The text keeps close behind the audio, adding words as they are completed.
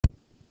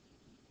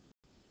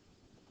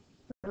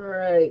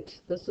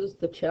Alright, this is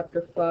the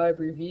Chapter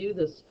 5 review.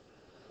 This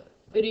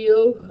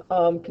video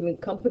can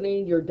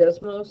accompany your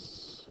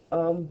desmos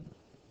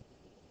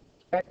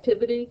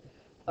activity.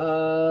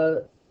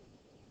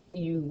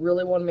 You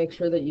really want to make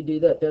sure that you do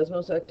that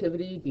desmos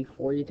activity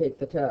before you take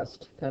the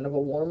test. Kind of a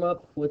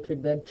warm-up. Which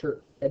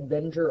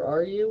adventure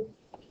are you?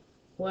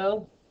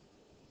 Well,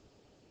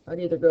 I'd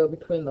either go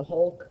between the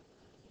Hulk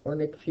or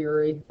Nick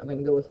Fury. I'm going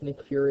to go with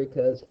Nick Fury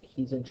because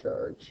he's in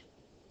charge.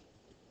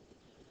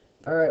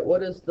 Alright,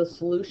 what is the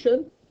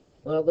solution?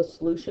 Well, the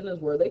solution is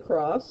where they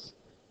cross,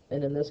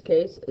 and in this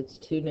case, it's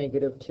 2,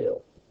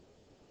 -2.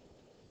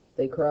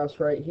 They cross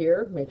right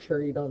here. Make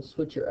sure you don't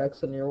switch your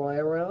x and your y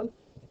around.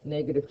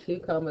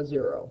 -2,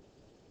 0.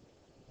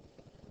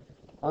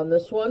 On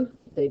this one,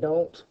 they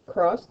don't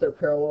cross. They're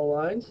parallel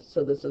lines,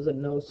 so this is a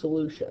no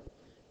solution.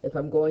 If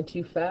I'm going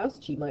too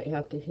fast, you might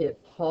have to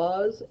hit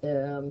pause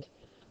and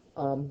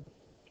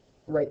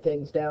write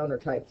things down or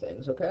type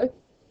things, okay?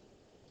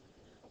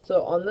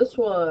 So on this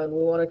one,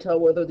 we want to tell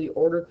whether the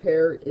ordered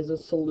pair is a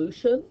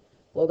solution.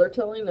 Well, they're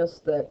telling us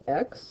that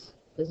x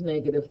is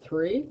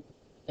 -3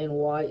 and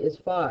y is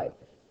 5.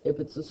 If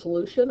it's a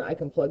solution, I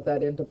can plug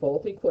that into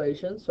both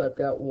equations. So I've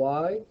got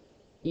y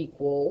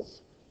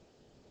equals,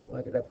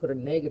 why did I put a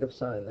negative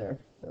sign there?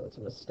 That was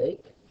a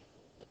mistake.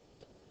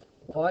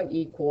 Y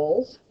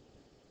equals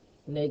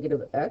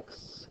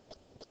 -x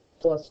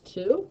plus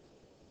 2.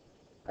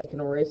 I can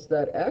erase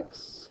that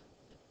x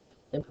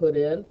and put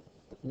in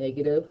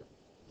 -3.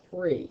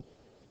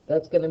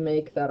 That's going to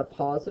make that a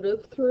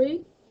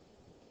 +3.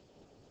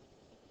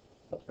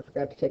 Oh, I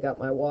forgot to take out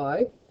my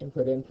y and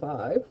put in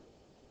 5.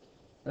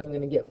 I'm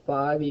going to get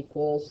 5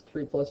 equals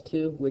 3 plus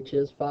 2, which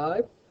is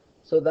 5.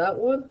 So that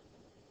one,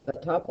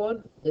 that top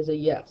one, is a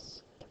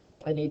yes.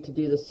 I need to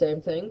do the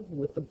same thing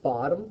with the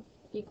bottom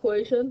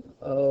equation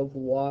of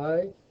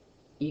y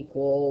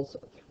equals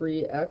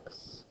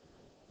 3x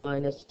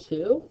minus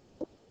 2.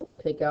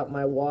 Take out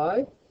my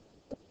y,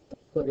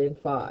 put in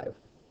 5.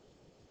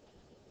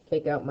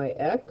 Take out my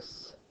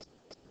x,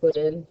 put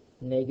in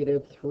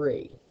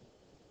 -3.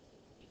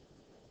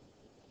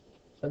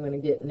 So I'm going to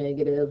get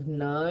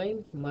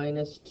 -9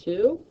 minus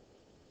 2.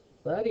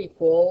 That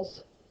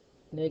equals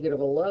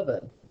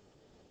 -11.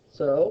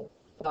 So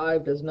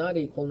 5 does not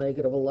equal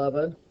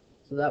 -11.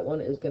 So that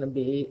one is going to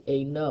be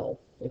a no.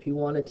 If you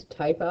wanted to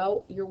type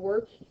out your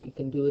work, you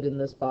can do it in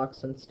this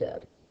box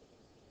instead.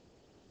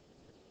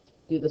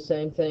 Do the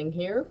same thing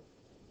here.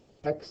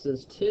 X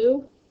is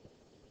 2.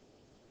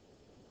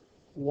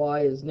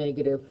 Y is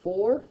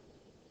 -4.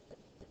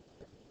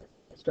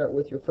 Start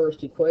with your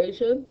first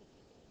equation.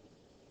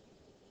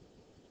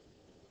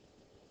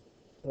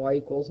 Y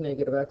equals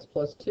 -x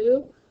plus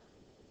 2.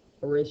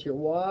 Erase your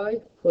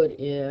y, put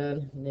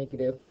in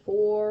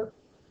 -4.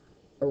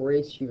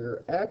 Erase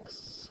your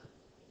x,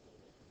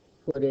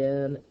 put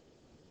in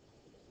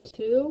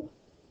 2.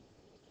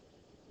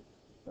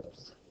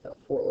 Oops, that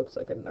 4 looks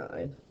like a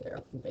 9.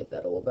 There, made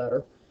that a little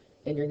better.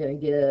 And you're going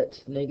to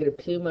get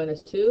 -2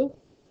 minus 2,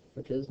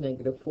 which is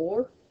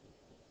 -4.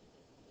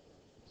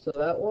 So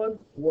that one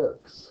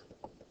works.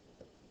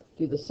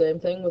 Do the same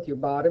thing with your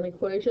bottom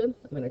equation.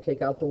 I'm going to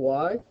take out the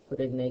y, put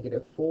in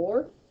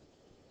 -4.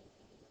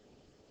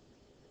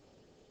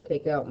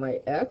 Take out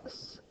my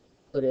x,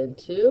 put in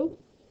 2.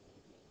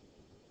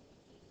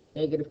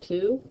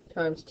 -2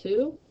 times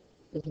 2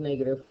 is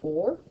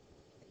 -4.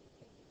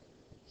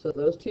 So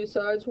those two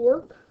sides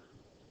work?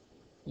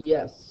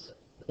 Yes,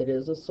 it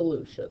is a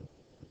solution.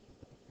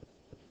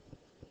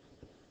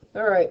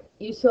 Alright,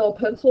 you sell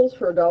pencils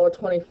for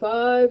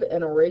 $1.25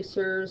 and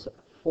erasers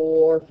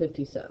for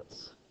 50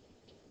 cents.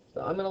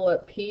 So I'm going to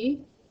let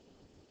P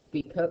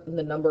be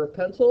the number of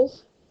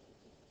pencils.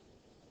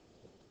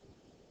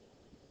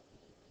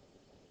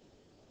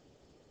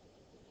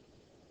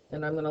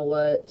 And I'm going to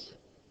let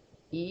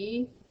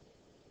E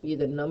be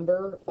the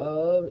number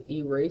of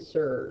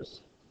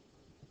erasers.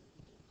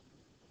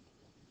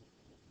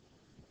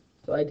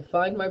 So I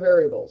defined my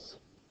variables.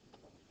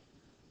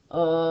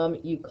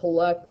 You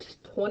collect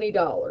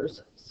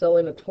 $20,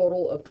 selling a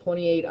total of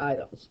 28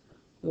 items.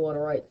 You want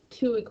to write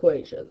two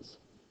equations.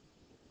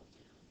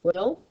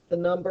 Well, the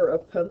number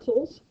of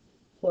pencils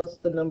plus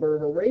the number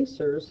of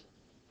erasers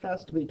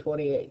has to be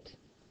 28,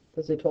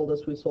 because they told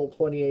us we sold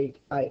 28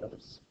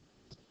 items.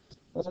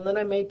 Well, and then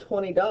I made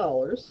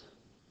 $20,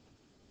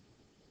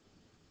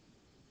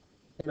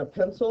 and a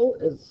pencil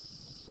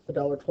is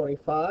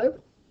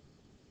 $1.25.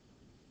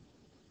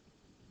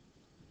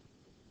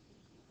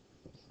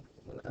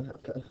 I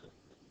have to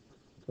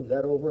move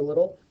that over a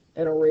little.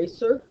 An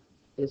eraser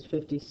is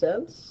 50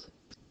 cents,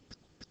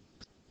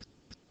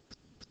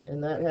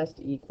 and that has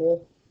to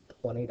equal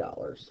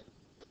 $20.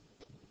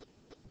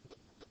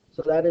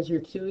 So that is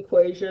your two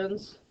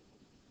equations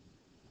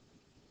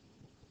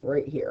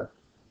right here.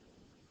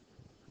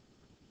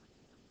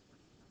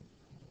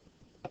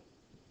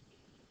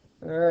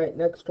 Alright,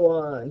 next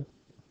one.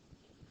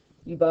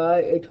 You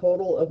buy a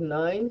total of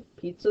 9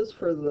 pizzas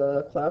for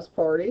the class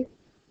party.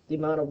 The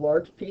amount of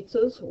large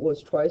pizzas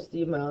was twice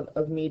the amount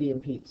of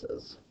medium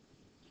pizzas.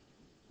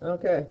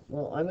 Okay,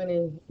 well, I'm going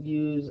to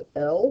use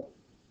L,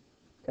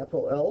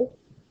 capital L,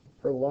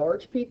 for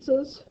large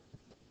pizzas.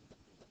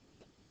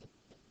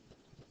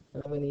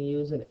 And I'm going to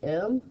use an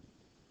M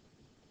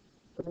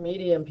for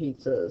medium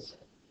pizzas.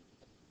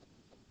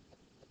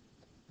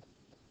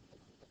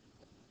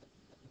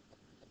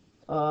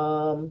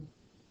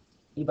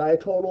 You buy a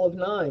total of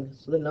 9,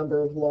 so the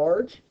number of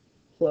large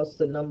plus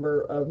the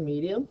number of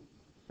medium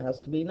has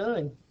to be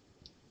 9.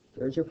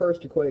 There's your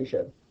first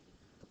equation.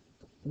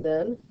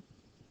 Then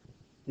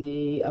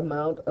the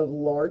amount of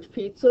large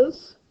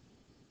pizzas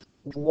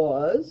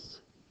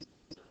was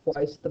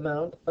twice the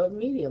amount of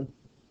medium.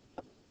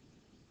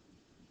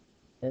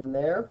 And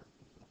there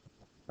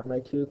are my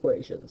two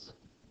equations.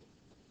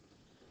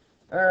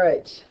 All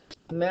right,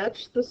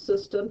 match the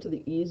system to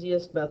the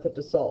easiest method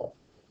to solve.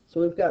 So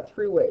we've got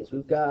 3 ways.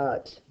 We've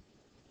got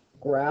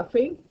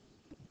graphing,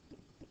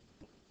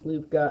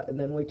 and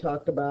then we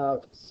talked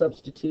about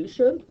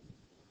substitution,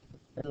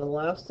 and the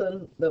last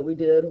one that we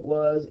did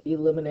was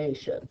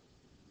elimination.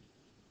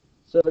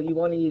 So you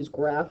want to use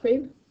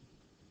graphing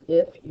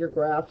if your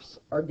graphs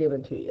are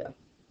given to you.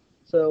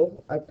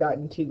 So I've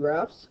gotten 2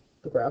 graphs.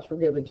 The graphs were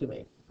given to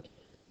me.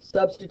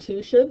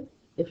 Substitution,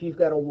 if you've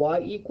got a y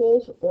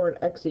equals or an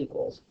x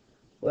equals.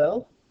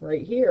 Well,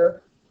 right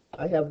here,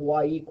 I have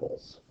y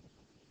equals.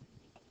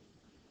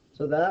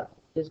 So that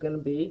is going to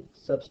be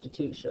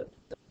substitution.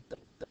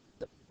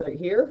 Right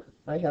here,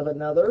 I have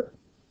another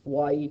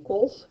y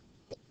equals.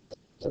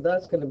 So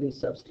that's going to be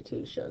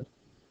substitution.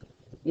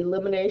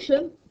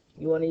 Elimination,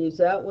 you want to use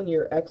that when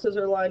your x's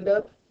are lined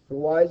up, your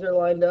y's are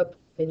lined up,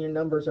 and your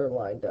numbers are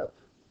lined up.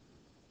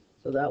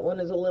 So that one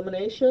is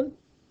elimination.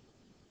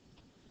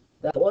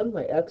 That one,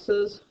 my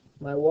x's,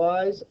 my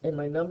y's, and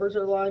my numbers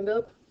are lined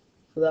up.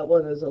 So that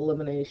one is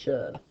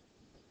elimination.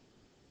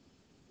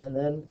 And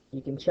then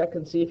you can check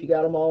and see if you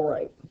got them all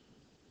right.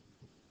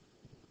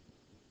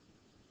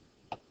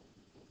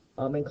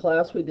 In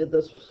class, we did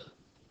this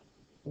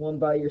one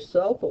by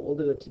yourself, but we'll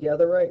do it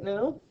together right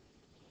now.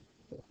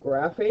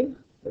 Graphing,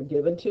 they're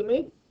given to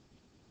me.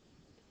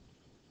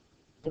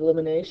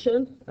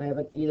 Elimination, I have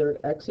either an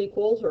x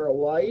equals or a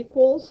y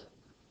equals.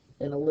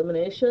 In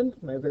elimination,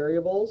 my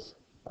variables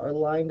are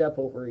lined up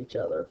over each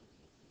other.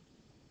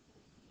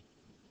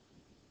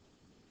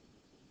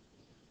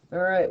 All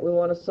right, we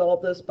want to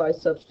solve this by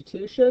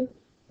substitution.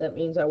 That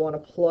means I want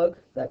to plug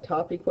that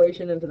top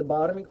equation into the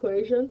bottom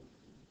equation.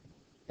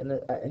 And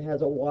it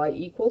has a y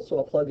equals, so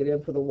I'll plug it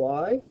in for the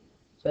y.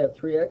 So I have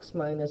 3x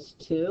minus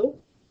 2.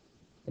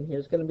 And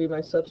here's going to be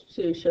my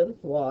substitution.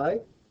 Y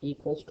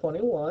equals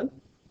 21.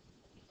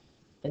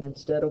 And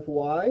instead of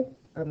y,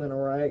 I'm going to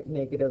write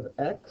negative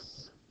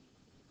x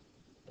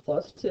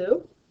plus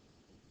 2.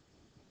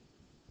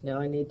 Now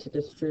I need to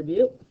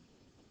distribute.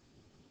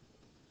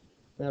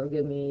 That'll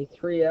give me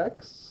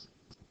 3x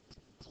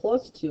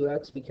plus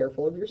 2x, be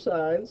careful of your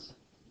signs,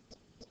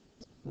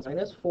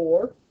 minus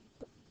 4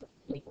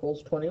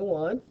 equals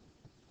 21.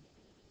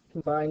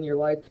 Combine your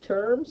like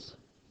terms.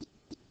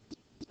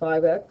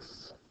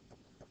 5x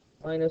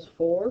minus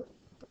 4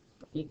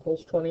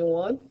 equals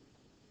 21.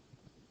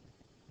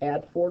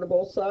 Add 4 to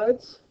both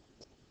sides.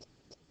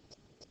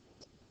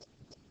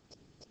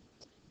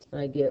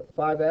 I get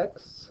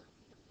 5x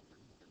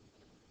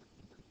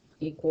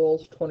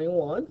equals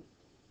 21.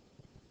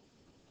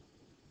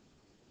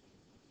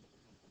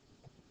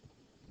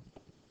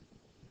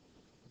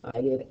 I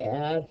did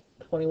add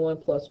 21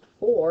 plus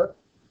 4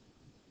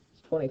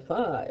 is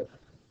 25.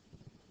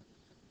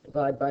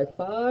 Divide by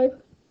 5.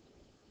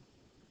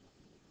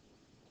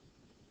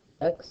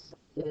 X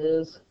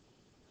is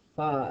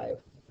 5.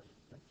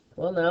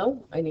 Well,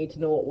 now I need to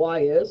know what y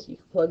is. You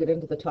can plug it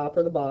into the top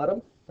or the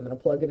bottom. I'm going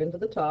to plug it into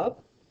the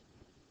top.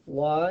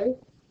 Y, I'm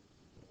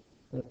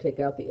going to take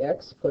out the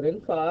x, put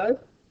in 5.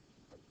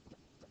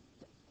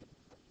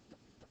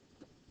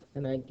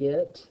 And I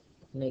get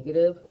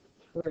negative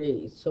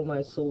 3. So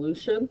my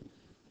solution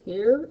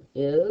here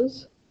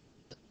is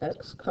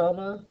x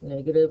comma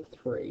negative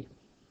 3.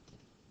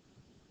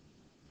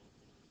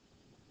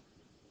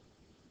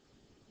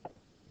 Let's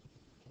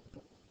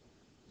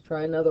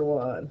try another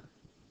one.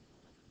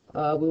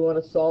 We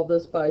want to solve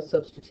this by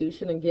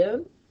substitution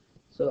again.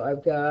 So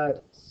I've got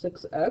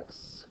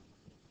 6x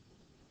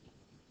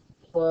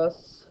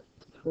plus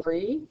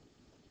 3y.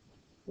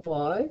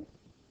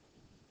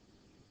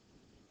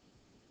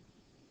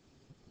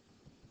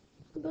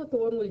 Isn't that the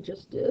one we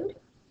just did?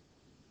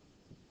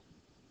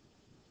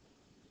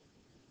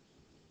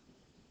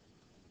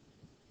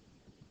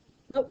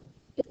 Nope,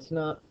 it's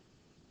not.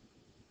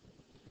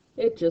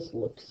 It just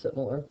looked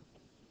similar.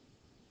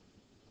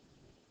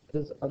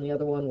 Because on the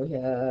other one we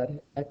had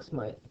x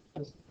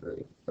minus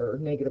 3, or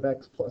negative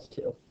x plus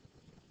 2.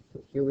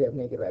 Here we have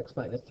negative x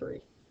minus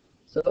 3.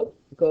 So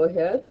go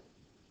ahead,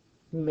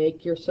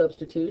 make your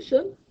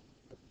substitution,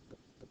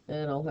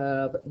 and I'll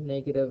have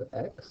negative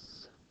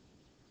x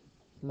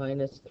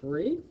minus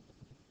 3.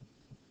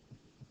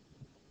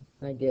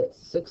 I get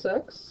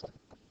 6x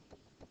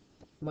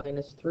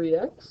minus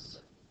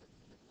 3x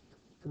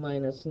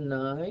minus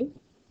 9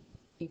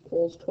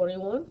 equals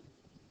 21.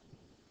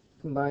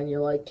 Combine your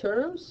like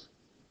terms.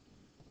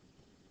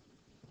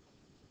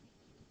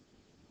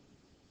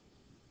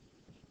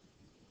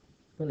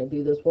 I'm going to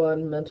do this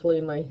one mentally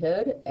in my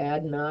head.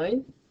 Add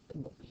 9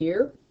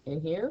 here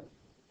and here,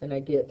 and I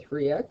get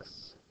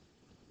 3x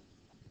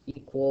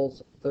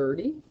equals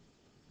 30.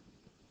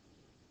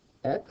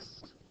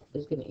 X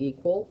is going to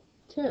equal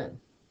 10.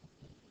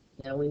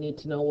 Now we need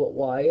to know what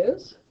y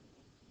is.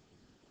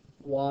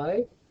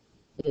 Y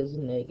is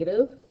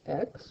negative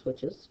x,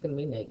 which is going to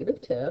be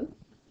negative 10,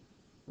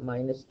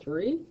 minus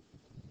 3,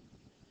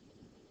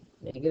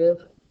 negative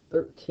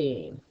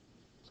 13.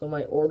 So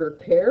my ordered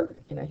pair,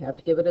 and I have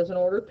to give it as an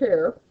ordered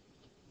pair,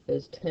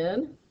 is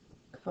 10,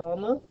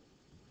 comma,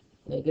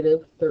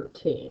 negative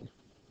 13.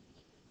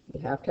 You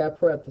have to have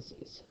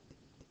parentheses.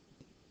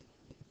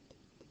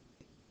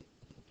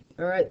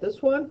 All right,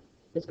 this one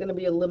is going to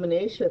be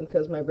elimination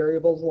because my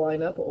variables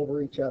line up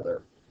over each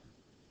other.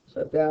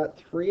 So I've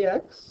got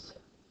 3x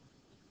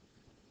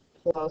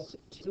plus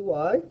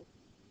 2y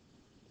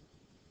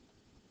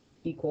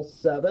equals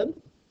 7,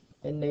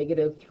 and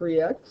negative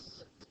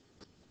 3x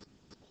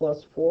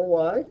plus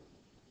 4y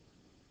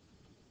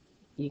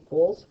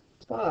equals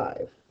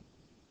 5.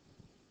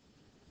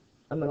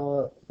 I'm going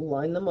to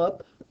line them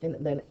up and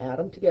then add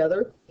them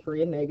together.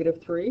 3 and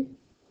negative 3,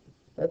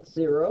 that's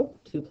 0.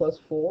 2 plus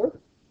 4,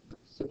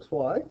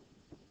 6y.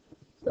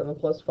 7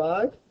 plus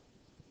 5,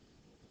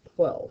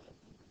 12.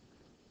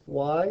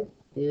 Y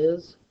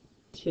is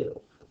 2.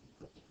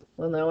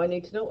 Well, now I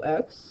need to know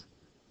x.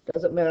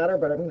 Doesn't matter,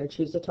 but I'm going to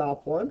choose the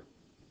top one.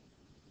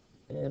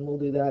 And we'll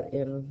do that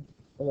in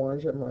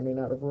orange. I'm running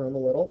out of room a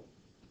little.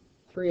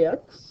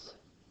 3x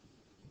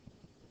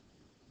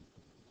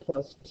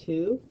plus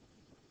 2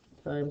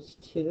 times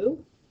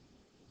 2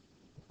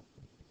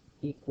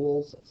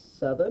 equals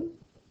 7.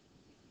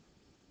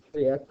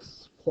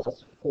 3x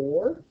plus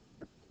 4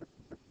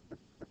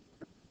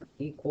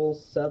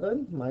 equals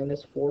 7,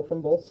 minus 4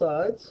 from both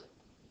sides.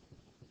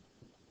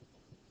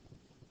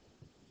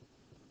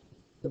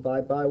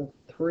 Divide by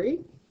 3,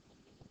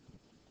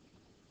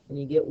 and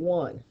you get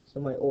 1. So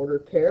my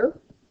ordered pair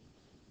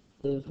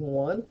is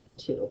 1,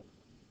 2.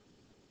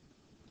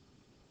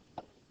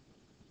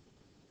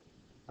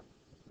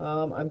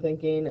 I'm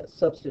thinking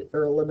substitute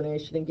or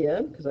elimination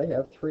again, because I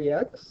have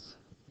 3x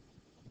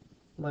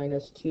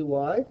minus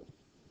 2y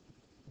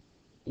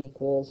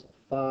equals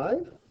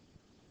 5.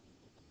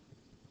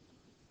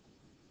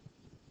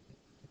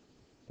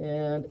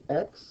 And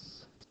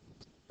x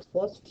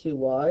plus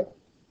 2y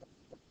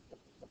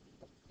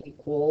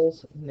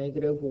equals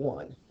negative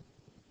 1.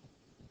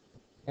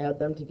 Add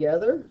them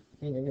together,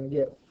 and you're going to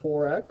get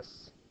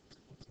 4x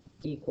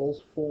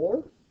equals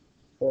 4,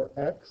 or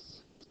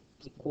x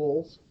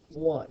equals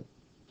 1.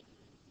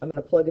 I'm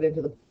going to plug it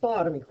into the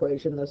bottom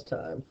equation this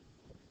time.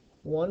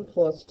 1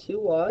 plus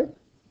 2y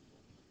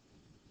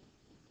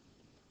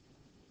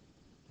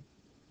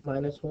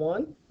minus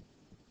 1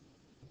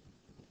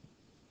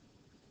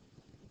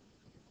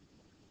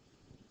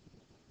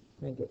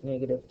 I get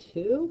negative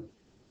 2.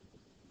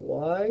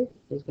 Y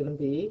is going to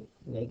be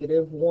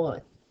negative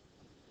 1.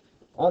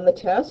 On the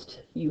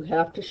test, you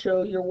have to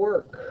show your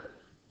work.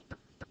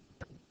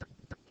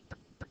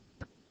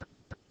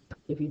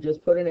 If you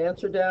just put an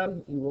answer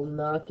down, you will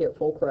not get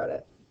full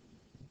credit.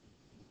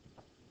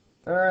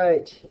 All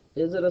right,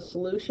 is it a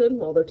solution?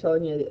 Well, they're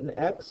telling you an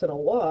x and a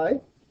y.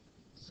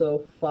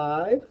 So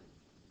 5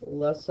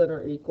 less than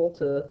or equal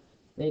to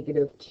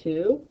negative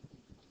 2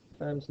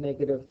 times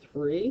negative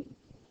 3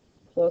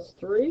 plus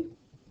 3.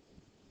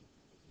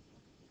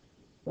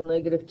 Well,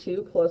 negative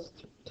 2 plus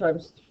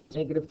times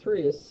negative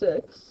 3 is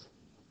 6.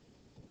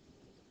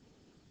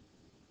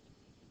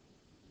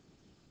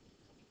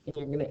 And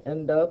you're going to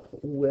end up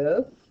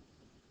with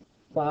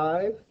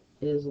 5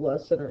 is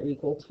less than or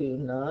equal to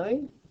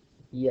 9.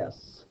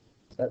 Yes,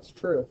 that's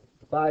true.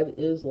 5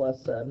 is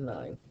less than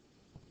 9.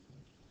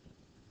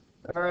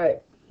 All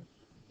right.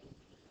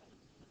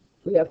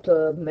 We have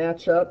to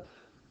match up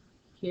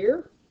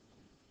here.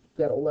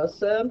 We've got a less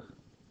than.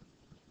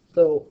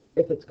 So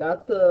if it's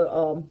got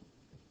the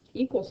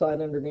equal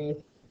sign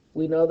underneath,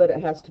 we know that it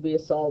has to be a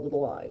solid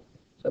line.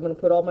 So I'm going to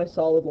put all my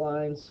solid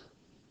lines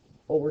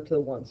over to the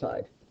one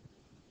side.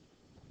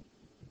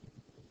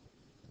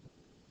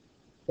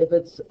 If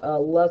it's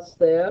less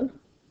than,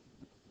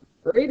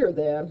 greater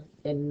than,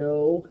 and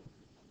no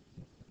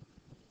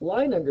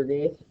line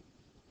underneath,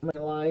 my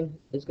line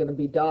is going to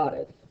be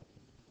dotted.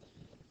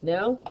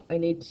 Now I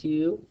need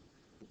to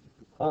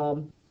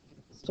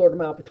sort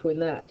them out between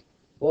that.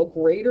 Well,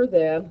 greater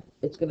than,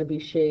 it's going to be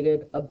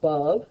shaded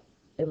above,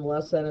 and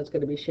less than, it's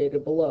going to be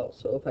shaded below.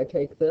 So if I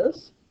take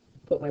this,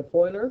 put my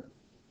pointer,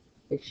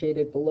 it's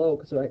shaded below,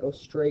 because if I go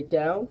straight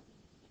down,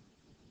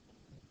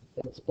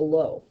 it's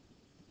below.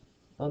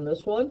 On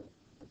this one,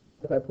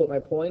 if I put my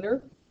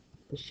pointer,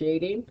 the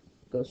shading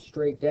goes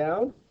straight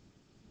down,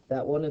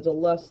 that one is a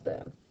less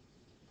than.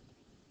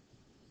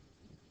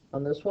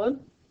 On this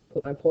one,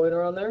 put my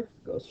pointer on there,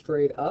 go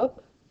straight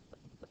up,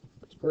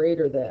 it's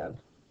greater than.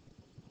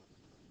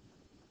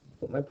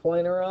 Put my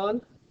pointer on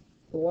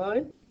the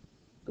line,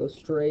 go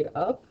straight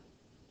up,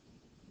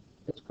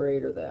 it's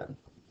greater than.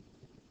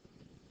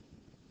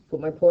 Put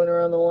my pointer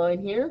on the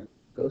line here,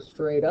 go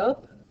straight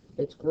up,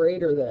 it's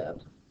greater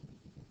than.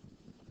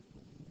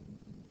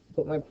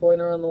 Put my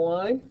pointer on the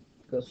line,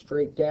 go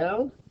straight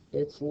down,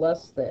 it's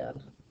less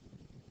than.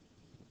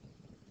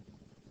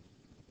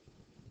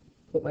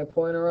 Put my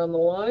pointer on the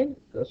line,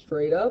 go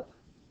straight up,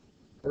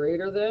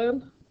 greater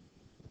than.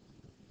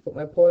 Put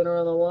my pointer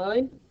on the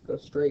line, go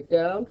straight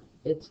down,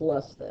 it's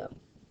less than.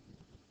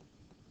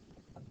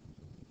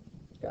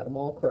 Got them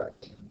all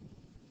correct.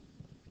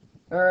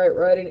 All right,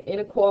 writing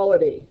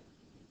inequality.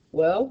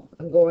 Well,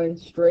 I'm going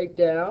straight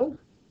down,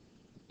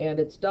 and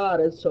it's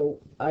dotted, so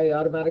I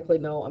automatically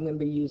know I'm going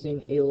to be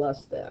using a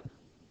less than.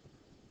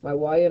 My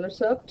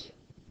y-intercept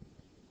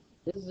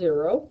is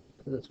 0,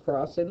 because it's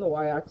crossing the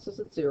y-axis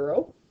at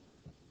 0.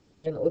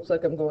 And it looks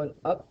like I'm going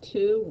up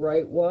 2,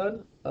 right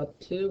 1, up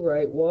 2,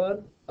 right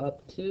 1,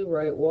 up 2,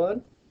 right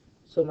 1.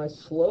 So my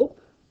slope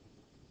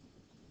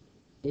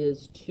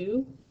is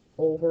 2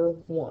 over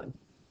 1,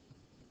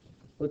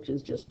 which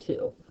is just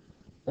 2.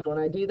 And when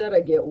I do that, I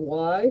get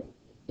y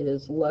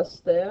is less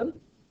than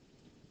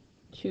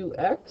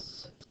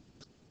 2x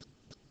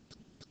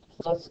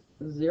plus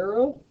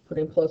 0.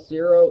 Putting plus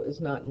 0 is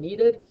not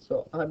needed,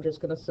 so I'm just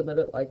going to submit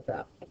it like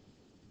that.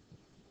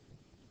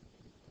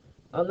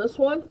 On this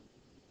one,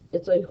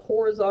 it's a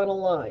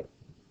horizontal line,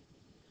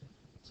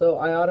 so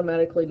I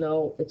automatically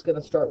know it's going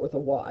to start with a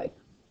y.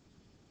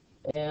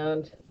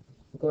 And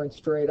going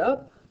straight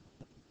up,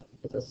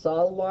 it's a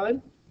solid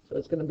line, so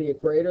it's going to be a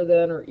greater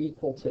than or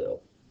equal to.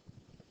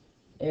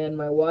 And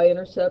my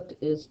y-intercept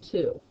is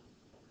 2.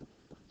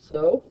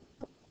 So,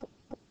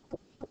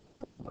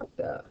 like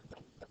that.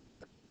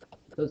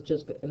 So it's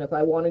just, and if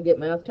I want to get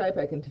math type,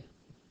 I can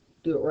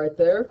do it right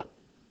there.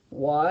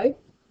 Y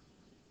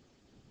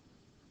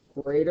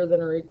greater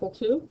than or equal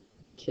to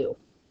 2.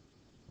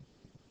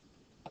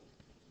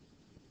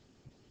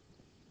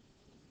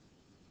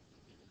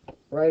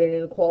 Write an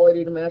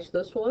inequality to match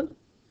this one.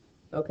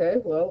 Okay,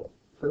 well,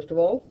 first of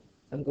all,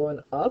 I'm going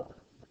up,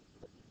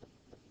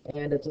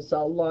 and it's a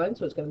solid line,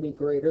 so it's going to be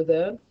greater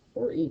than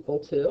or equal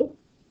to.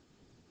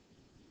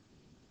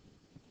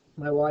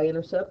 My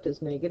y-intercept is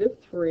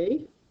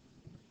 -3,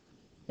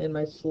 and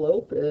my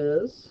slope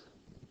is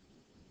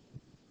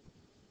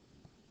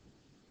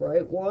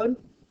right 1,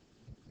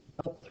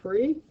 up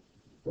 3,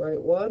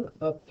 right 1,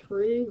 up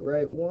 3,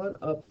 right 1,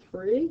 up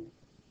 3.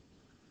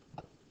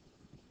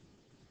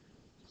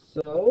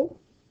 So,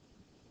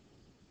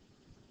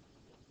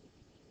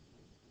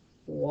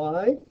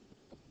 y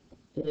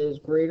is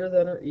greater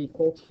than or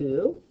equal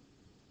to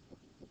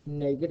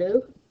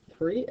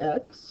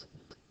 -3x,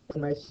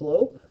 and my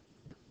slope,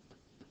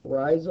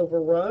 rise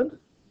over run,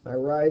 my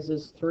rise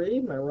is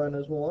 3, my run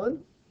is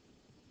 1.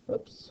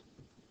 Oops,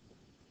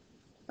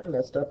 I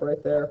messed up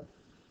right there.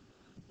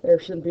 There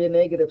shouldn't be a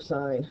negative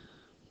sign.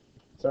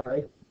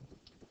 Sorry.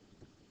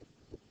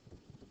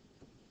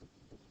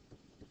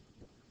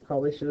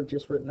 Probably should have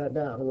just written that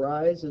down.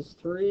 Rise is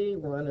 3,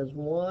 run is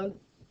 1,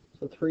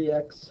 so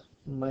 3x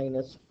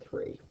minus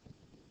 3.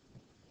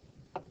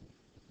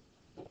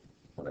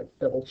 Want to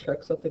double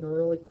check something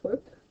really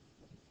quick?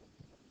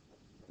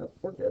 Oh,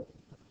 we're good.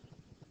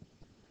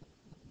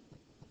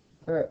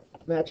 All right,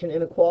 matching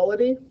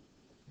inequality.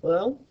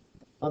 Well,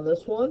 on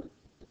this one,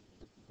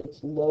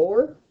 it's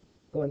lower,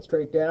 going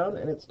straight down,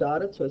 and it's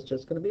dotted, so it's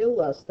just going to be a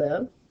less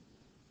than.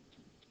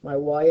 My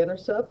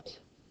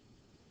y-intercept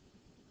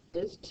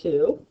is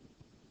 2,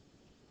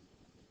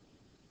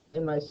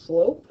 and my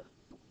slope,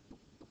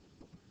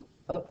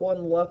 up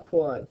 1, left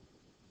 1.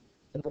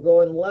 And we're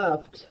going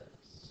left,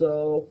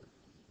 so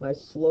my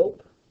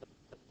slope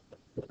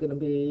is going to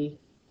be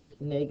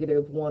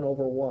 -1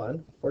 over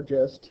 1, or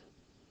just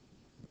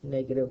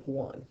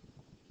 -1.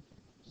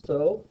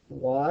 So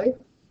y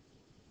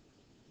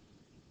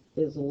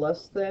is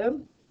less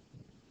than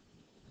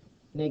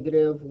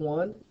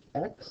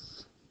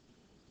 -1x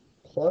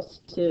plus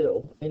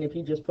 2. And if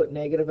you just put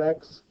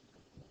 -x,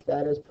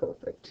 that is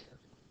perfect.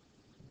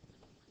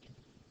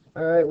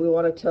 All right, we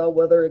want to tell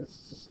whether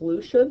it's a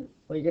solution.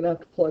 Well, you're going to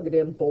have to plug it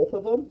in, both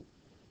of them.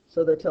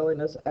 So they're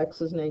telling us x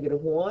is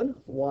 -1,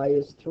 y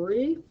is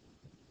 3.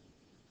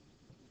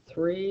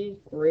 3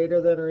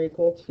 greater than or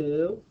equal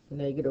to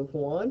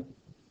 -1.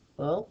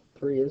 Well,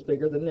 3 is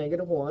bigger than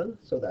 -1,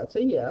 so that's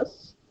a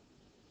yes.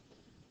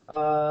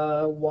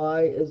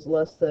 Y is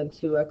less than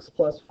 2x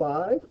plus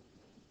 5.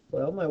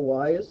 Well, my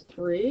y is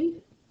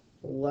 3,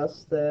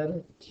 less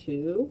than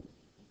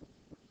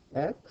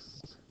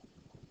 2x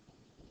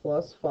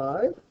plus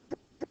 5.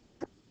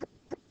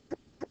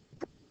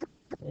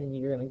 And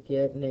you're going to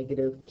get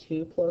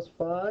 -2 plus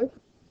 5.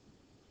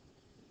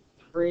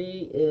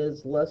 3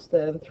 is less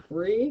than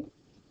 3.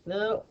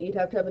 No, you'd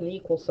have to have an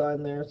equal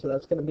sign there, so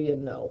that's going to be a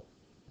no.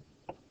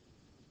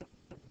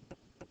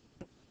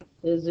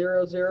 Is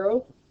 0,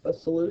 0 a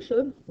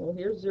solution? Well,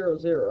 here's 0,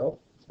 0.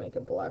 Let's make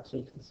it black so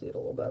you can see it a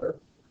little better.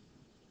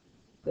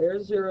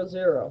 There's 0,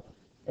 0.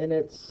 And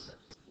it's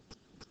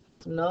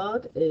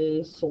not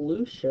a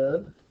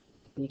solution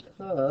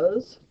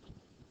because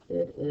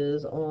it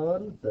is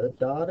on the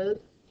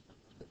dotted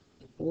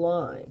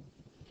line.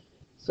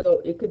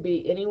 So it could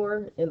be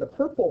anywhere in the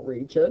purple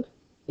region.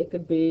 It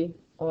could be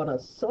on a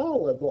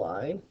solid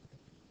line,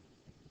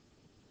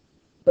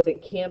 but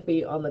it can't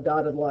be on the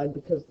dotted line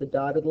because the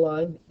dotted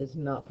line is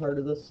not part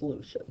of the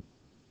solution.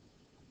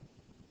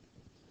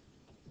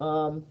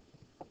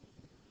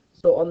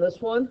 So on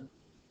this one,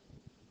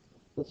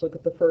 let's look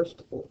at the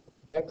first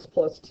x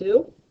plus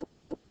 2.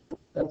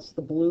 That's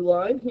the blue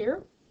line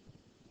here.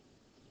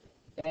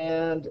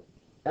 And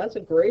as a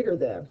greater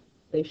than,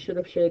 they should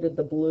have shaded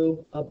the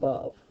blue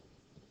above.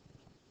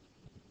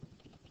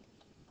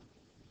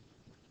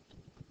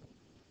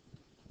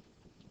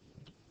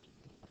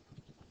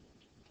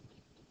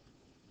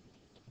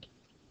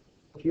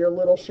 If you're a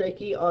little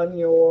shaky on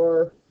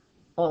your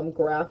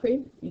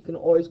graphing, you can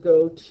always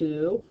go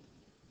to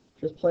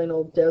just plain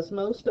old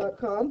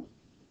desmos.com.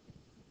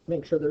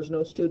 Make sure there's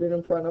no student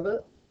in front of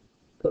it.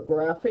 Put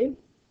graphing,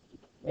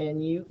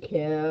 and you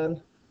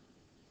can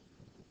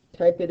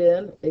type it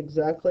in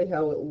exactly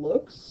how it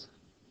looks.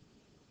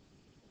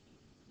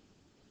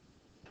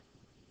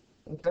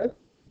 Okay,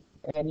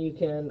 and you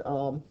can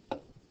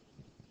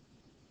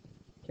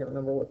can't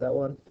remember what that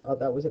one. Oh,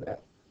 that was an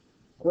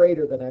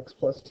greater than x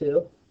plus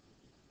 2.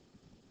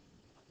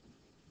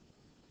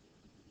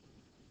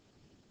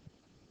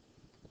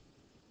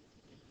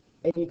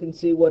 And you can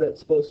see what it's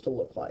supposed to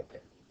look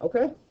like.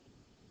 Okay?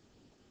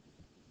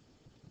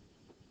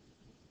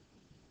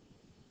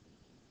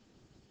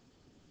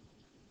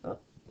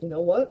 You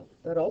know what?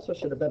 That also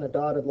should have been a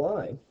dotted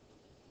line.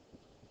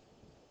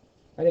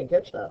 I didn't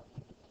catch that.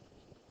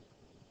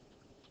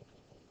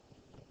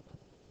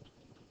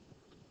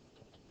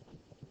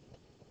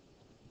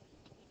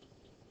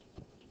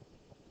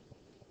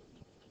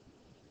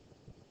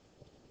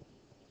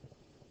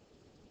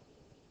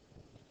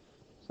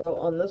 So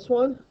on this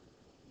one,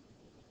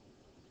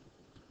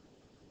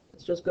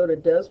 let's just go to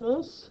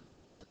Desmos.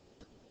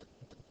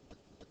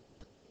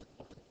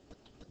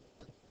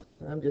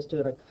 I'm just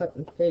doing a cut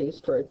and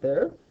paste right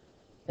there.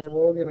 And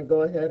we're going to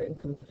go ahead and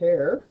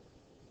compare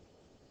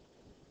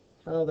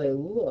how they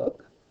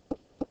look.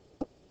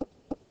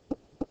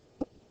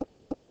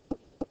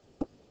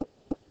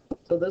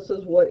 So this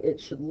is what it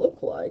should look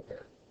like.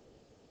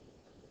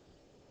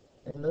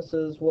 And this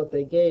is what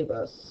they gave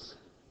us.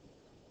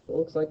 It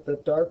looks like the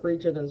dark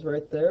region is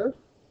right there.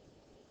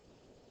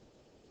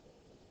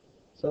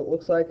 So it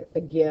looks like,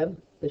 again,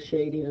 the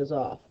shading is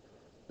off.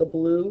 The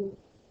blue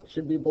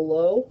should be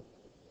below,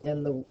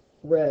 and the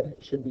red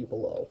should be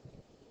below.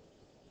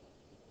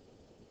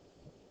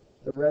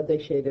 The red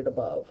they shaded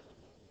above.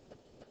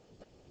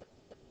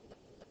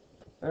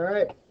 All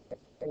right,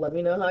 let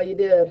me know how you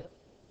did.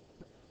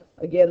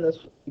 Again,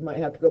 you might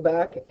have to go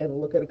back and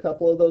look at a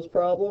couple of those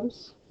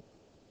problems.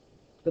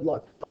 Good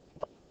luck.